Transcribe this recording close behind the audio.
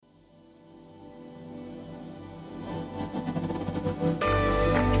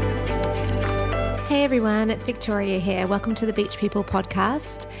Hey everyone, it's Victoria here. Welcome to the Beach People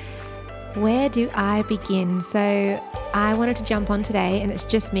podcast. Where do I begin? So I wanted to jump on today, and it's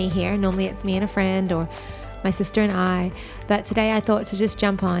just me here. Normally it's me and a friend or my sister and I, but today I thought to just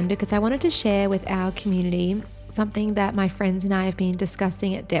jump on because I wanted to share with our community something that my friends and I have been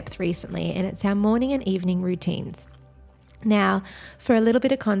discussing at depth recently, and it's our morning and evening routines. Now, for a little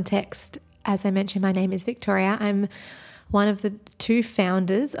bit of context, as I mentioned, my name is Victoria. I'm one of the two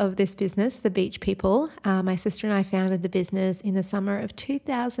founders of this business, The Beach People. My sister and I founded the business in the summer of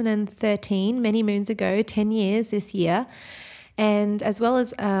 2013, many moons ago, 10 years this year. And as well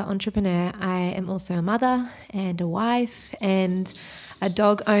as an entrepreneur, I am also a mother and a wife and a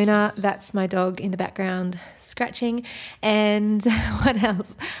dog owner. That's my dog in the background scratching. And what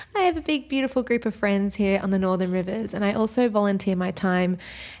else? I have a big, beautiful group of friends here on the Northern Rivers. And I also volunteer my time,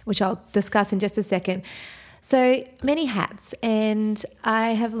 which I'll discuss in just a second. So many hats, and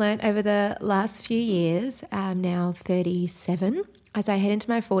I have learned over the last few years, I'm now 37, as I head into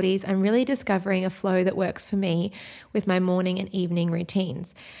my 40s, I'm really discovering a flow that works for me with my morning and evening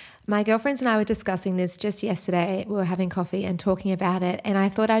routines. My girlfriends and I were discussing this just yesterday. We were having coffee and talking about it, and I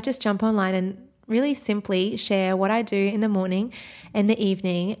thought I'd just jump online and really simply share what I do in the morning and the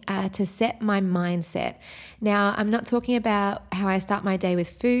evening to set my mindset. Now, I'm not talking about how I start my day with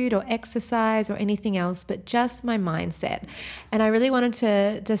food or exercise or anything else, but just my mindset. And I really wanted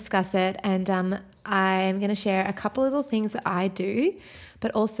to discuss it, and I'm going to share a couple of little things that I do,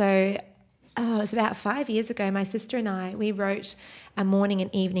 but also it was about 5 years ago, my sister and I, we wrote a morning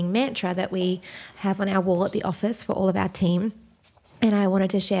and evening mantra that we have on our wall at the office for all of our team. And I wanted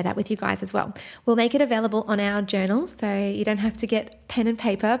to share that with you guys as well. We'll make it available on our journal, so you don't have to get pen and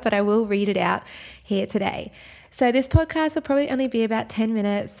paper, but I will read it out here today. So this podcast will probably only be about 10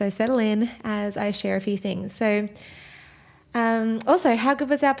 minutes, so settle in as I share a few things. So also, how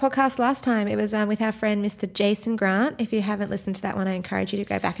good was our podcast last time? It was with our friend, Mr. Jason Grant. If you haven't listened to that one, I encourage you to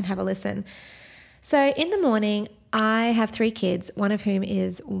go back and have a listen. So in the morning, I have 3 kids, one of whom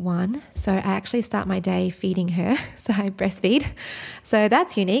is 1. So I actually start my day feeding her. So I breastfeed. So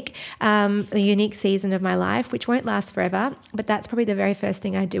that's unique, a unique season of my life, which won't last forever. But that's probably the very first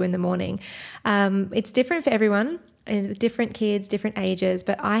thing I do in the morning. It's different for everyone, and different kids, different ages.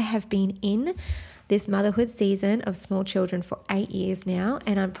 But I have been in this motherhood season of small children for 8 years now,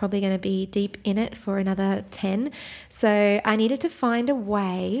 and I'm probably going to be deep in it for another 10. So I needed to find a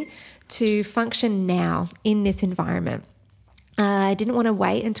way to function now in this environment. I didn't want to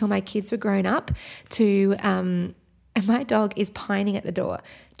wait until my kids were grown up and my dog is pining at the door.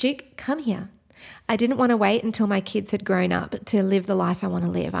 Duke, come here. I didn't want to wait until my kids had grown up to live the life I want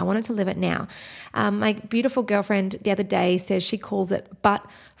to live. I wanted to live it now. My beautiful girlfriend the other day says she calls it but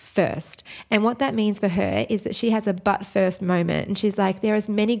first. And what that means for her is that she has a but first moment. And she's like, there are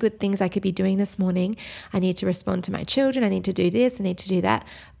many good things I could be doing this morning. I need to respond to my children. I need to do this. I need to do that.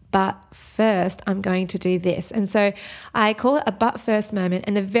 But first, I'm going to do this. And so I call it a but first moment.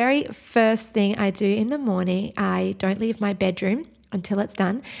 And the very first thing I do in the morning, I don't leave my bedroom until it's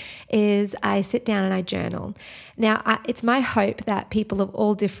done, is I sit down and I journal. Now, it's my hope that people of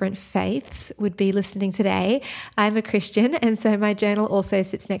all different faiths would be listening today. I'm a Christian, and so my journal also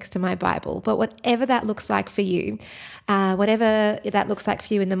sits next to my Bible. But whatever that looks like for you, whatever that looks like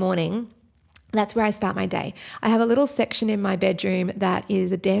for you in the morning, that's where I start my day. I have a little section in my bedroom that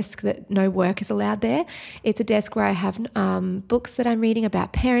is a desk that no work is allowed there. It's a desk where I have books that I'm reading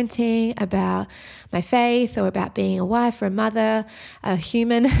about parenting, about my faith, or about being a wife or a mother, a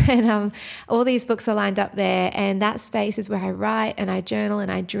human. And all these books are lined up there. And that space is where I write and I journal and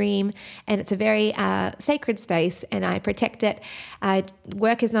I dream. And it's a very sacred space, and I protect it.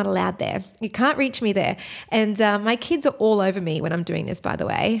 Work is not allowed there. You can't reach me there. And my kids are all over me when I'm doing this, by the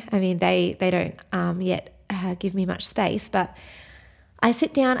way. I mean, they don't yet give me much space, but I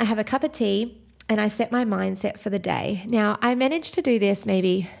sit down, I have a cup of tea, and I set my mindset for the day. Now, I managed to do this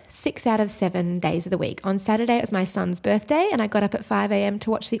maybe 6 out of 7 days of the week. On Saturday, it was my son's birthday, and I got up at 5 a.m. to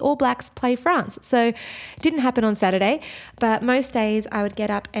watch the All Blacks play France. So it didn't happen on Saturday, but most days I would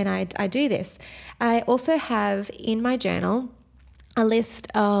get up and I do this. I also have in my journal I'll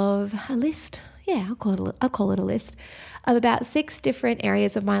call it a list of about 6 different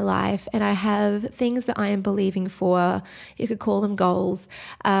areas of my life, and I have things that I am believing for. You could call them goals.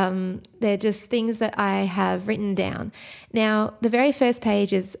 They're just things that I have written down. Now, the very first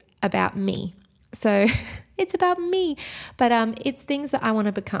page is about me. So it's about me, but it's things that I want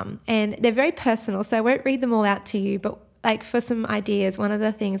to become, and they're very personal, so I won't read them all out to you, but like for some ideas, one of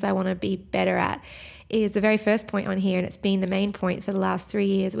the things I want to be better at is the very first point on here, and it's been the main point for the last 3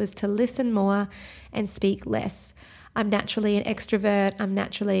 years, was to listen more and speak less. I'm naturally an extrovert.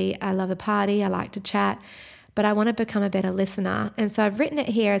 I love the party. I like to chat, but I want to become a better listener. And so I've written it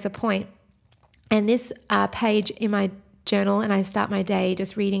here as a point. And this page in my journal, and I start my day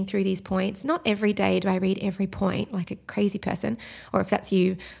just reading through these points. Not every day do I read every point like a crazy person, or if that's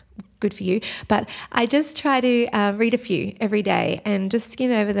you, good for you. But I just try to read a few every day and just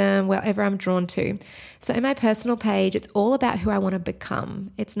skim over them wherever I'm drawn to. So in my personal page, it's all about who I want to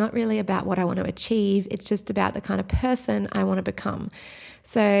become. It's not really about what I want to achieve. It's just about the kind of person I want to become.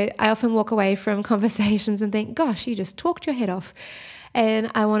 So I often walk away from conversations and think, gosh, you just talked your head off.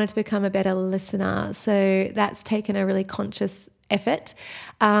 And I wanted to become a better listener. So that's taken a really conscious effort.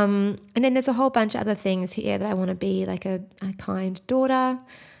 And then there's a whole bunch of other things here that I want to be, like a kind daughter,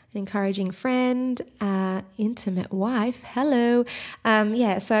 an encouraging friend, intimate wife. Hello.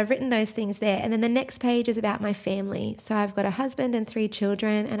 So I've written those things there. And then the next page is about my family. So I've got a husband and 3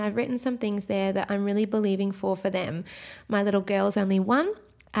 children, and I've written some things there that I'm really believing for them. My little girl's only 1.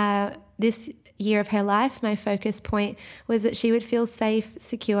 This year of her life, my focus point was that she would feel safe,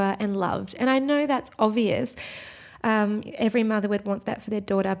 secure, and loved. And I know that's obvious. Every mother would want that for their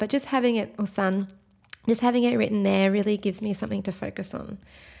daughter, but just having it, or son, just having it written there really gives me something to focus on.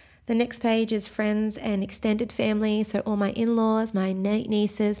 The next page is friends and extended family. So all my in-laws, my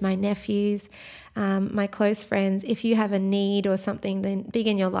nieces, my nephews, my close friends. If you have a need or something then big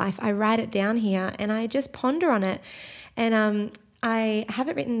in your life, I write it down here and I just ponder on it. And I have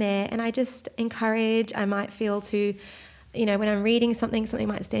it written there, and I just encourage. I might feel to, when I'm reading something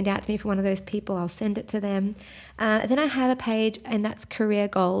might stand out to me for one of those people, I'll send it to them. Then I have a page, and that's career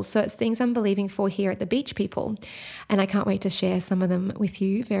goals. So it's things I'm believing for here at the Beach People. And I can't wait to share some of them with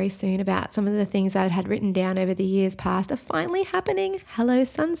you very soon about some of the things I'd had written down over the years past are finally happening. Hello,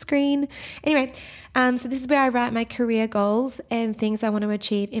 sunscreen. Anyway, so this is where I write my career goals and things I want to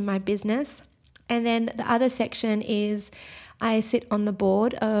achieve in my business. And then the other section is I sit on the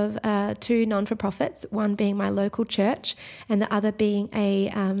board of 2 non-for-profits, one being my local church and the other being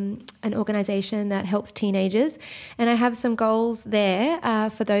an organisation that helps teenagers. And I have some goals there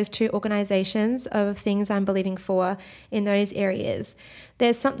for those 2 organisations of things I'm believing for in those areas.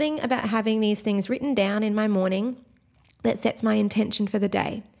 There's something about having these things written down in my morning that sets my intention for the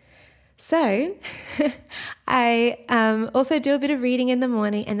day. So I also do a bit of reading in the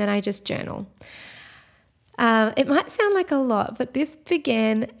morning, and then I just journal. It might sound like a lot, but this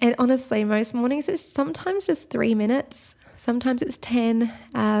began, and honestly, most mornings it's sometimes just 3 minutes. Sometimes it's 10.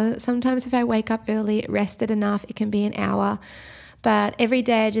 Sometimes if I wake up early, rested enough, it can be an hour. But every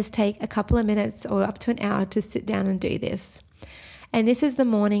day I just take a couple of minutes or up to an hour to sit down and do this. And this is the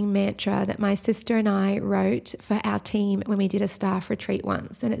morning mantra that my sister and I wrote for our team when we did a staff retreat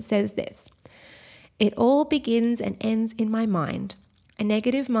once. And it says this: "It all begins and ends in my mind. A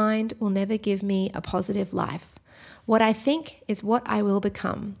negative mind will never give me a positive life. What I think is what I will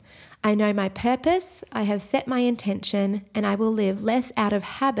become. I know my purpose, I have set my intention, and I will live less out of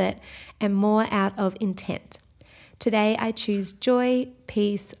habit and more out of intent. Today I choose joy,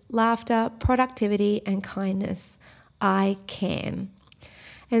 peace, laughter, productivity, and kindness. I can."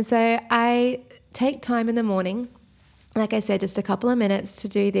 And so I take time in the morning, like I said, just a couple of minutes to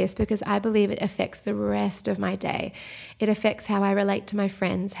do this because I believe it affects the rest of my day. It affects how I relate to my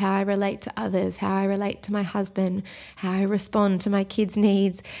friends, how I relate to others, how I relate to my husband, how I respond to my kids'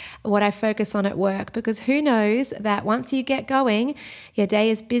 needs, what I focus on at work. Because who knows that once you get going, your day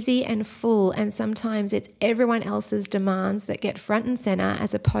is busy and full, and sometimes it's everyone else's demands that get front and center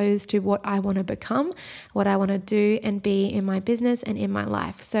as opposed to what I want to become, what I want to do and be in my business and in my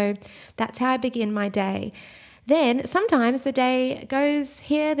life. So that's how I begin my day. Then sometimes the day goes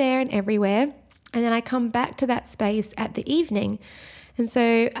here, there, and everywhere, and then I come back to that space at the evening. And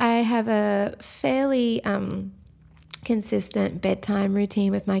so I have a fairly consistent bedtime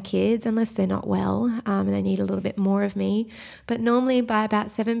routine with my kids, unless they're not well and they need a little bit more of me. But normally by about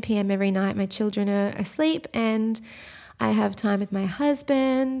 7 p.m. every night, my children are asleep and I have time with my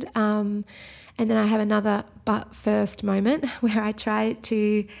husband. And then I have another but first moment where I try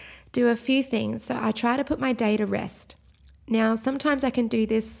to do a few things. So I try to put my day to rest. Now, sometimes I can do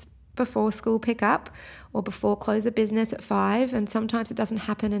this before school pickup or before close of business at 5, and sometimes it doesn't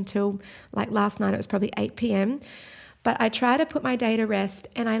happen until, like last night, it was probably 8 p.m. But I try to put my day to rest,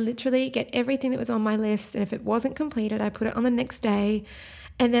 and I literally get everything that was on my list, and if it wasn't completed, I put it on the next day.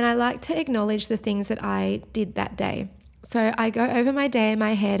 And then I like to acknowledge the things that I did that day. So I go over my day in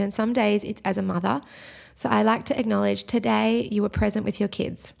my head, and some days it's as a mother. So I like to acknowledge, today you were present with your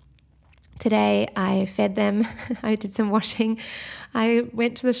kids. Today I fed them, I did some washing, I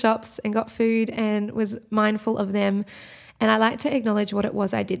went to the shops and got food and was mindful of them. And I like to acknowledge what it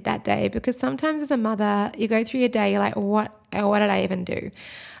was I did that day, because sometimes as a mother, you go through your day, you're like, what did I even do?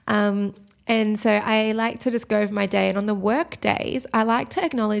 And so I like to just go over my day. And on the work days, I like to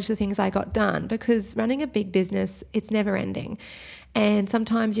acknowledge the things I got done, because running a big business, it's never ending. And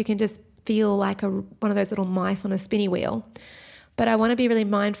sometimes you can just feel like one of those little mice on a spinny wheel. But I want to be really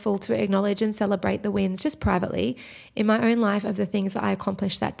mindful to acknowledge and celebrate the wins just privately in my own life of the things that I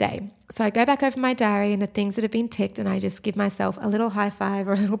accomplished that day. So I go back over my diary and the things that have been ticked, and I just give myself a little high five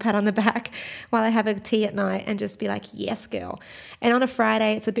or a little pat on the back while I have a tea at night and just be like, yes, girl. And on a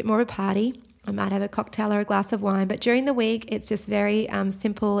Friday, it's a bit more of a party. I might have a cocktail or a glass of wine, but during the week, it's just very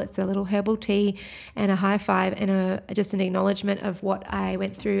simple. It's a little herbal tea and a high five and just an acknowledgement of what I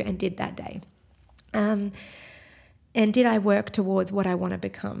went through and did that day. And did I work towards what I want to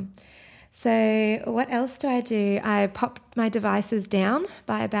become? So what else do I do? I pop my devices down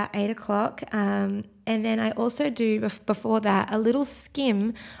by about 8 o'clock. And then I also do, before that, a little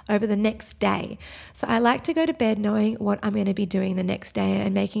skim over the next day. So I like to go to bed knowing what I'm going to be doing the next day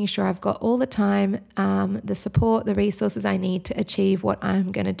and making sure I've got all the time, the support, the resources I need to achieve what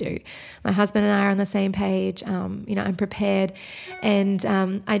I'm going to do. My husband and I are on the same page. I'm prepared. And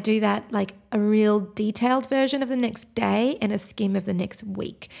I do that like a real detailed version of the next day and a skim of the next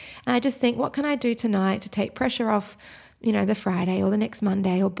week. And I just think, what can I do tonight to take pressure off the Friday or the next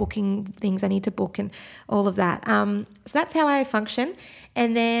Monday, or booking things I need to book and all of that. So that's how I function.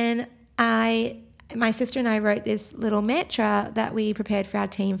 And then my sister and I wrote this little mantra that we prepared for our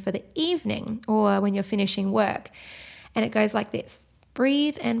team for the evening or when you're finishing work. And it goes like this: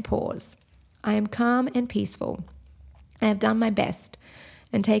 breathe and pause. I am calm and peaceful. I have done my best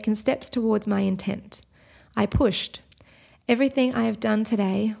and taken steps towards my intent. I pushed. Everything I have done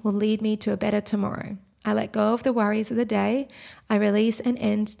today will lead me to a better tomorrow. I let go of the worries of the day. I release and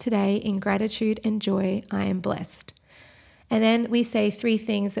end today in gratitude and joy. I am blessed. And then we say 3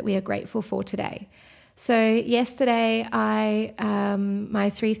 things that we are grateful for today. So yesterday,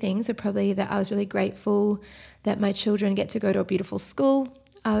 my 3 things are probably that I was really grateful that my children get to go to a beautiful school.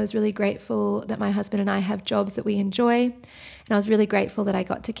 I was really grateful that my husband and I have jobs that we enjoy. And I was really grateful that I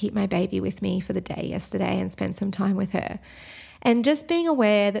got to keep my baby with me for the day yesterday and spend some time with her. And just being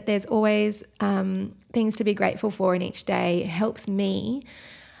aware that there's always things to be grateful for in each day helps me.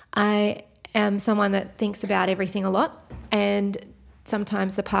 I am someone that thinks about everything a lot, and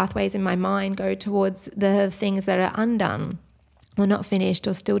sometimes the pathways in my mind go towards the things that are undone or not finished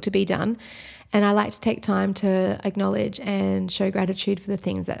or still to be done. And I like to take time to acknowledge and show gratitude for the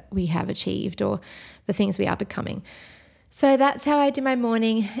things that we have achieved or the things we are becoming. So that's how I do my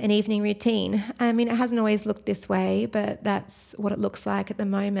morning and evening routine. I mean, it hasn't always looked this way, but that's what it looks like at the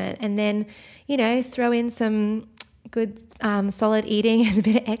moment. And then, throw in some good solid eating and a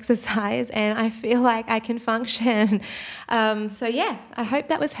bit of exercise, and I feel like I can function. I hope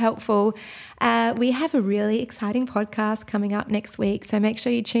that was helpful. We have a really exciting podcast coming up next week, so make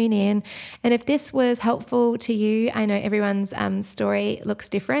sure you tune in. And if this was helpful to you, I know everyone's story looks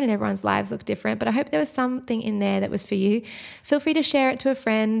different and everyone's lives look different, but I hope there was something in there that was for you. Feel free to share it to a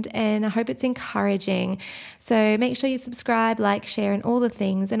friend, and I hope it's encouraging. So make sure you subscribe, like, share, and all the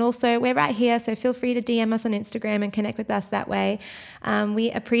things. And also, we're right here, so feel free to DM us on Instagram and connect with us that way.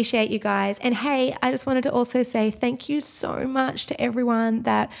 We appreciate you guys. And hey, I just wanted to also say thank you so much to everyone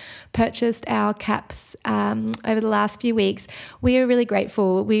that purchased our caps over the last few weeks. We are really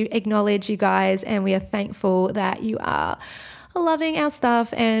grateful. We acknowledge you guys, and we are thankful that you are loving our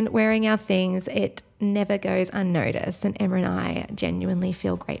stuff and wearing our things. It never goes unnoticed, and Emma and I genuinely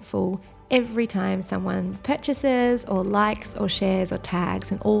feel grateful every time someone purchases or likes or shares or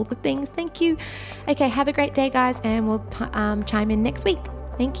tags and all the things. Thank you. Okay, have a great day, guys, and we'll chime in next week.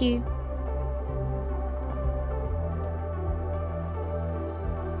 Thank you.